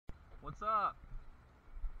What's up?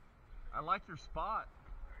 I like your spot.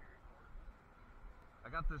 I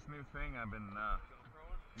got this new thing I've been,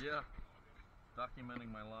 yeah,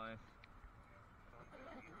 documenting my life.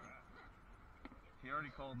 He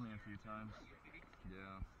already called me a few times.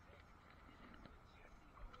 Yeah.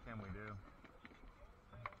 What can we do?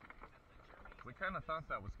 We kind of thought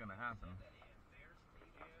that was going to happen.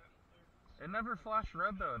 It never flashed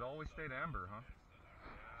red though, it always stayed amber, huh?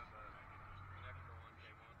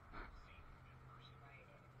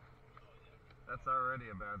 That's already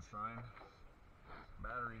a bad sign.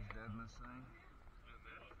 Battery's dead in this thing.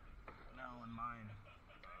 No, in mine.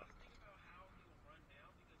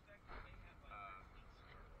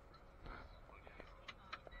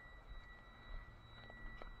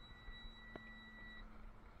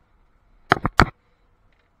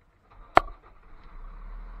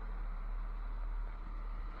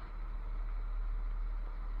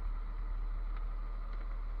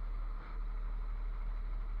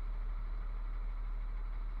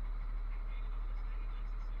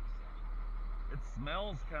 It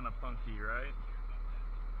smells kind of funky, right?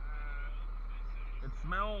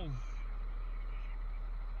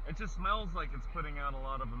 It just smells like it's putting out a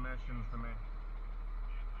lot of emissions to me.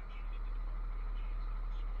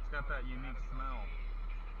 It's got that unique smell.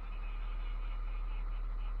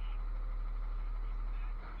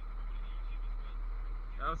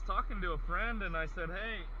 I was talking to a friend and I said,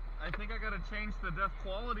 hey, I think I gotta change the depth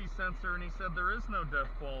quality sensor, and he said there is no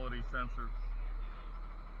depth quality sensor.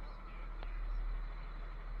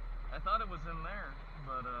 I thought it was in there,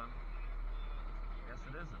 but guess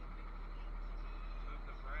it isn't.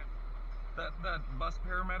 That bus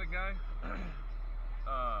paramedic guy,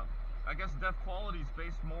 I guess depth quality is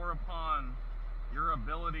based more upon your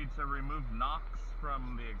ability to remove NOx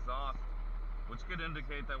from the exhaust, which could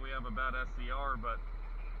indicate that we have a bad SCR, but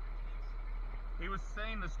he was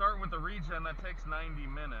saying to start with the regen that takes 90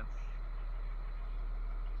 minutes.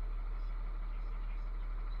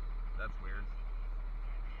 That's weird.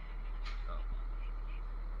 Oh.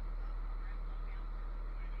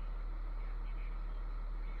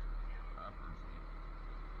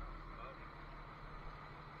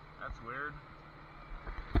 That's weird.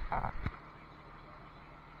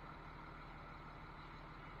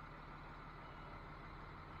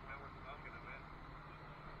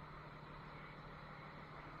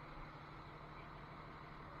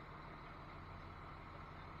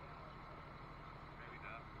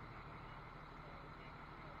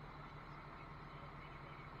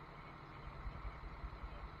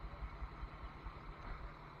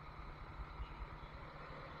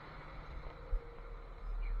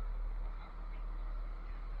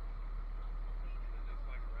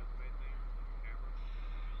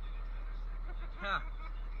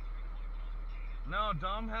 No,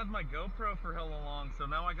 Dom had my GoPro for hella long, so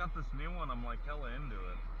now I got this new one. I'm like hella into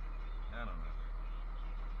it. I don't know.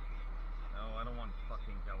 No, I don't want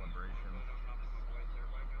fucking calibration.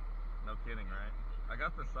 No kidding, right? I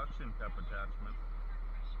got the suction cup attachment.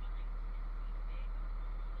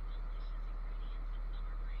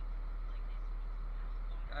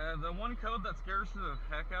 The one code that scares the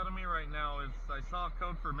heck out of me right now is I saw a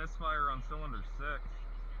code for misfire on cylinder 6.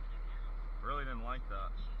 Really didn't like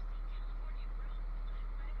that.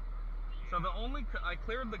 So I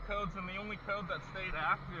cleared the codes, and the only code that stayed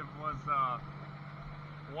active was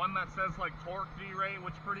one that says like torque derate,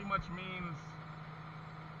 which pretty much means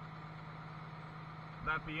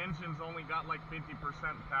that the engine's only got like 50%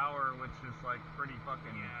 power, which is like pretty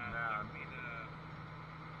fucking bad.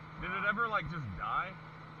 Did it ever like just die?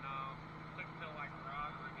 No, it took until like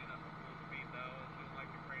Rock to get up to full speed though. It was like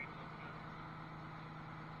a crazy little.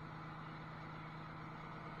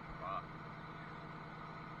 Fuck.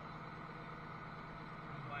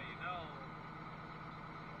 You know.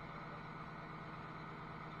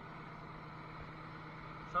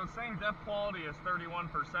 So it's saying depth quality is 31%,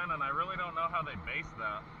 and I really don't know how they base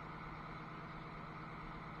that.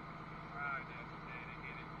 Right, that's okay, they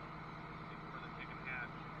get it before the chicken hatch.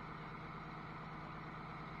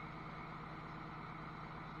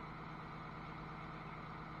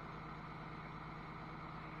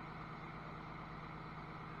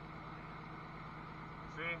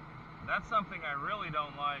 See? That's something I really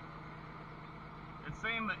don't like. It's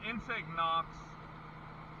saying the intake NOx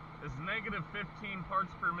is negative 15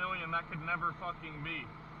 parts per million. That could never fucking be.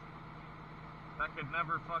 That could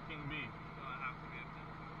never fucking be.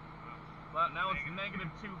 But now it's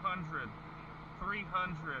negative 200,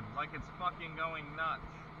 300, like it's fucking going nuts.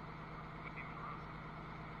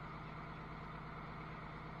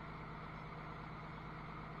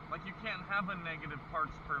 Like you can't have a negative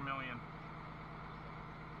parts per million.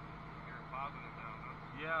 Positive now, huh?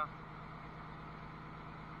 Yeah.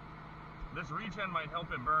 This regen might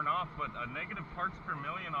help it burn off, but a negative parts per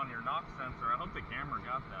million on your knock sensor, I hope the camera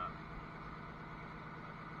got that.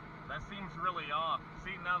 That seems really off.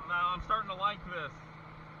 See, now I'm starting to like this.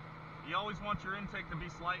 You always want your intake to be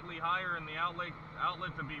slightly higher and the outlet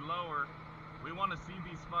to be lower. We want to see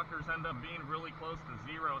these fuckers end up being really close to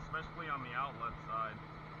zero, especially on the outlet side.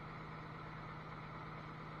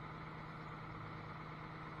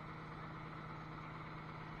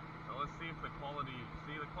 So let's see if the quality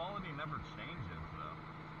never changes though.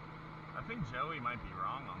 I think Joey might be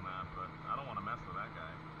wrong on that, but I don't want to mess with that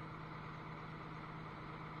guy.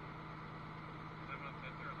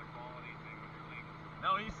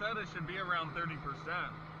 No, he said it should be around 30%. Then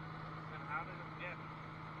how did it dip?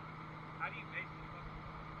 How do you make it?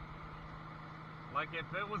 Like if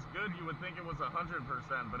it was good, you would think it was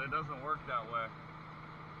 100%, but it doesn't work that way.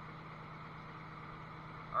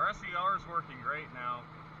 Our SER is working great now.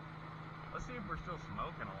 Let's see if we're still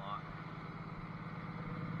smoking a lot.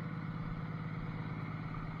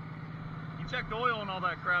 You checked oil and all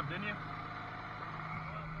that crap, didn't you?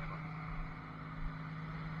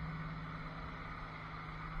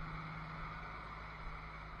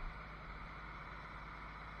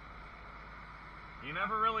 You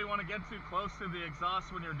never really want to get too close to the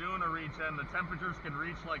exhaust when you're doing a regen. The temperatures can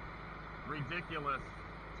reach like ridiculous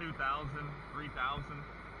 2,000, 3,000.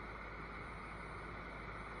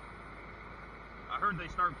 I heard they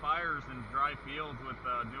start fires in dry fields with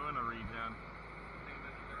doing a regen.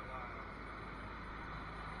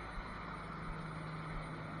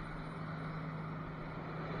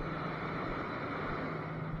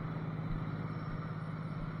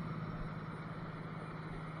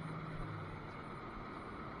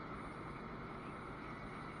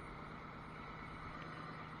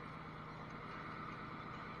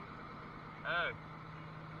 Hey.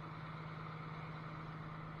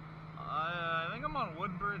 I think I'm on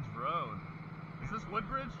Woodbridge Road. Is this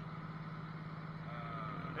Woodbridge?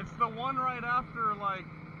 It's the one right after, like,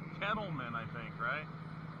 Kettleman, I think, right?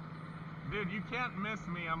 Dude, you can't miss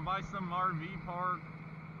me. I'm by some RV park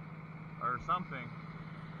or something.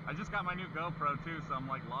 I just got my new GoPro, too, so I'm,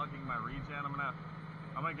 like, logging my regen. I'm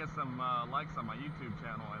gonna get some likes on my YouTube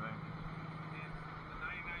channel, I think.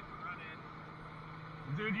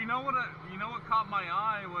 Dude, you know what caught my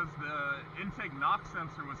eye was the intake knock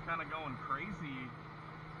sensor was kind of going crazy.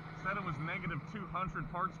 Said it was negative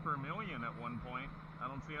 200 parts per million at one point. I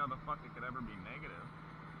don't see how the fuck it could ever be negative.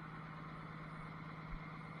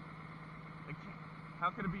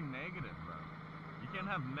 How could it be negative, though? You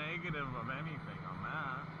can't have negative of anything on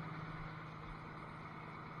that.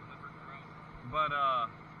 But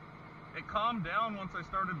it calmed down once I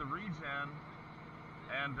started the regen.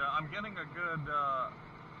 And I'm getting a good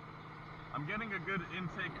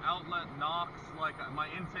intake outlet knocks. Like my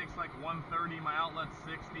intake's like 130, my outlet's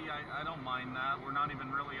 60. I don't mind that. We're not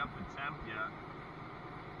even really up to temp yet.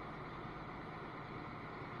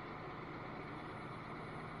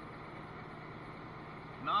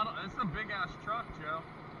 It's a big ass truck, Joe.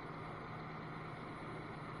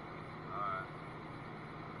 Alright.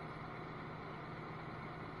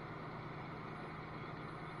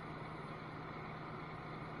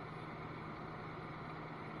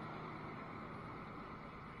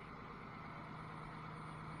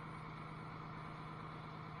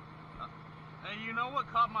 Hey, you know what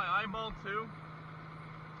caught my eyeball too?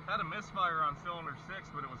 Had a misfire on cylinder 6,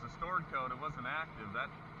 but it was a stored code. It wasn't active.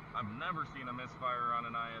 I've never seen a misfire on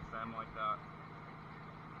an ISM like that.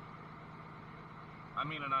 I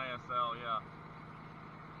mean an ISL, yeah.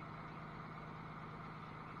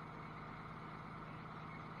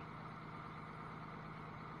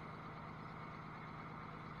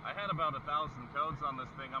 I had about 1,000 codes on this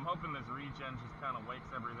thing. I'm hoping this regen just kind of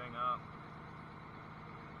wakes everything up.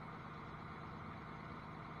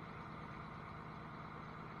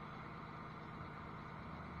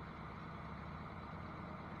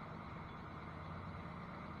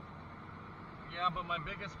 Yeah, but my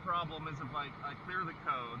biggest problem is if I clear the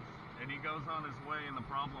codes and he goes on his way and the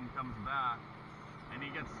problem comes back and he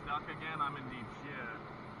gets stuck again, I'm in deep shit.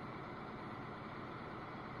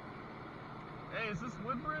 Hey, is this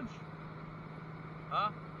Woodbridge? Huh?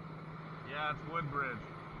 Yeah, it's Woodbridge.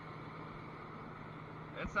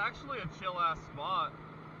 It's actually a chill ass spot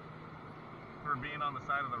for being on the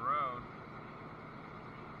side of the road.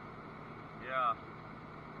 Yeah.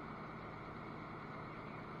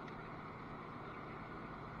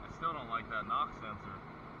 Still don't like that knock sensor.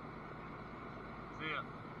 See ya.